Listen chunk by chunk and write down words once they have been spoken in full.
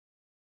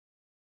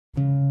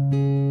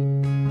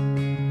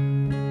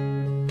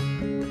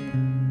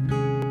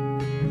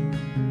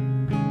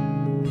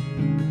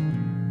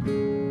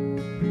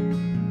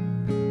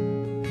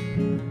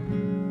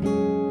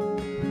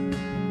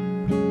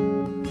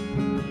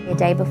The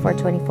day before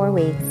 24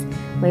 weeks,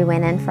 we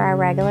went in for our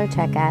regular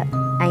checkup,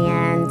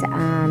 and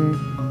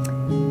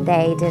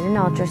they did an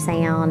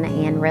ultrasound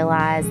and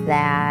realized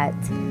that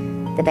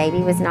the baby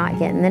was not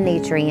getting the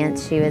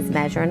nutrients. She was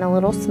measuring a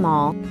little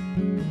small.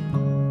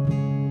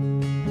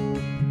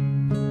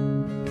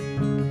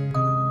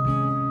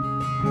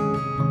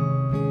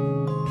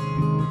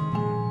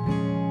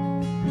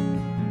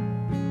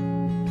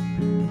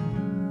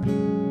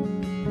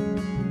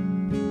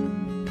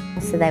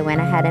 So they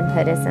went ahead and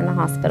put us in the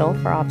hospital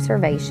for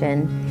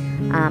observation.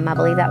 I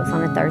believe that was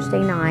on a Thursday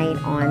night.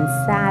 On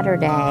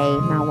Saturday,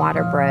 my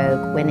water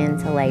broke, went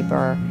into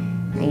labor,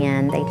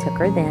 and they took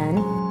her then.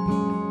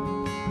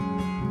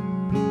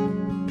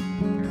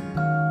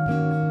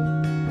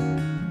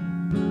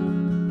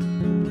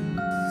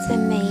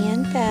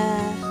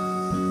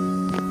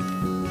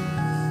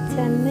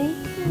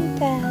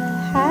 Samantha,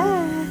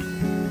 hi.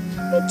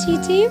 What you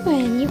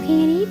doing? You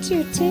can't eat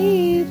your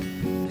tube.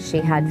 She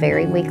had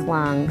very weak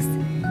lungs,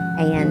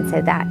 and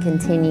so that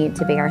continued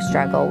to be our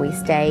struggle. We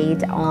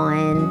stayed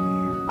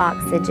on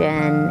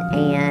oxygen,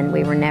 and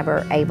we were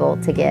never able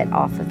to get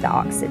off of the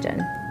oxygen.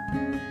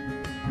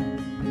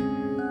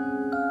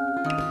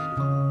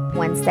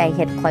 Once they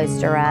had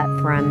closed her up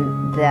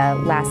from the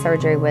last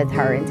surgery with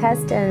her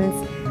intestines,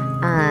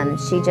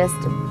 she just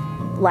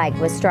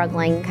was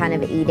struggling, kind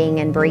of eating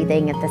and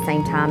breathing at the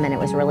same time, and it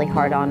was really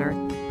hard on her.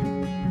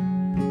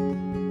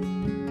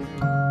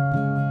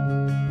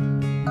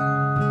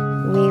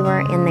 We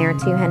were in there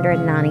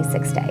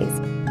 296 days.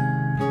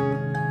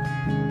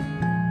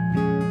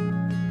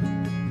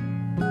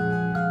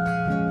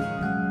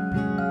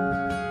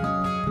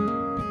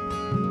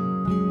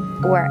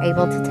 We're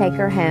able to take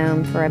her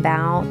home for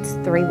about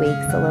 3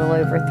 weeks, a little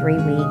over 3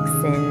 weeks,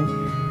 and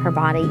her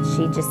body,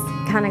 she just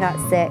kind of got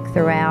sick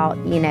throughout,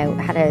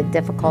 had a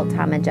difficult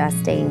time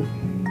adjusting,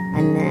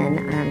 and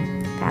then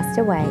passed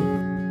away.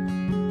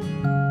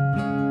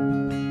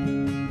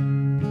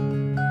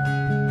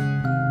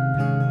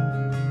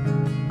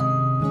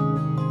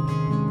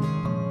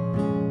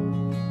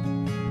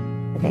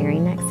 The very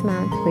next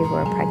month, we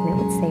were pregnant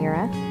with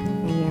Sarah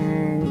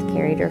and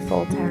carried her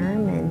full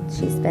term, and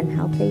she's been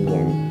healthy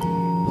and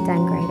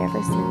done great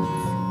ever since.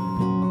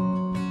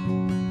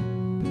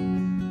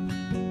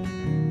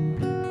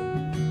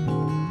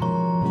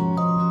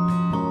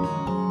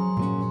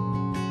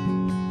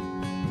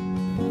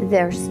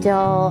 There's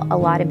still a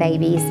lot of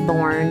babies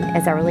born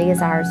as early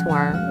as ours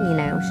were.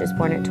 She was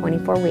born at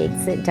 24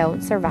 weeks that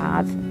don't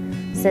survive.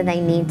 So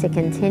they need to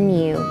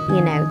continue,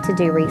 to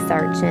do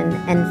research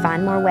and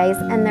find more ways.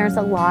 And there's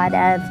a lot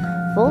of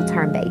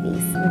full-term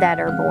babies that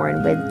are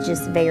born with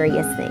just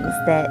various things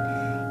that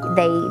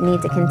they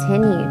need to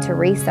continue to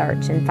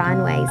research and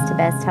find ways to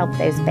best help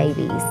those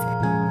babies.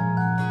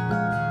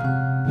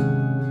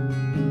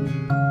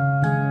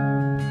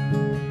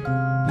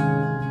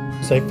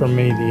 Say for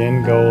me, the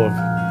end goal of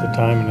the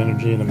time and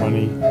energy and the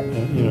money,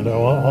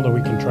 all that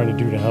we can try to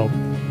do to help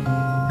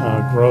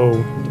grow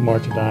the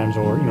March of Dimes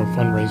or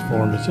fundraise for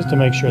them, is just to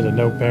make sure that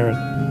no parent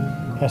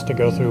has to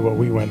go through what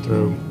we went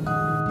through.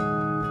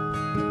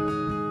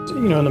 So,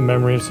 in the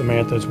memory of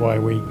Samantha is why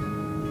we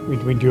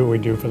do what we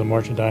do for the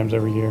March of Dimes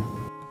every year.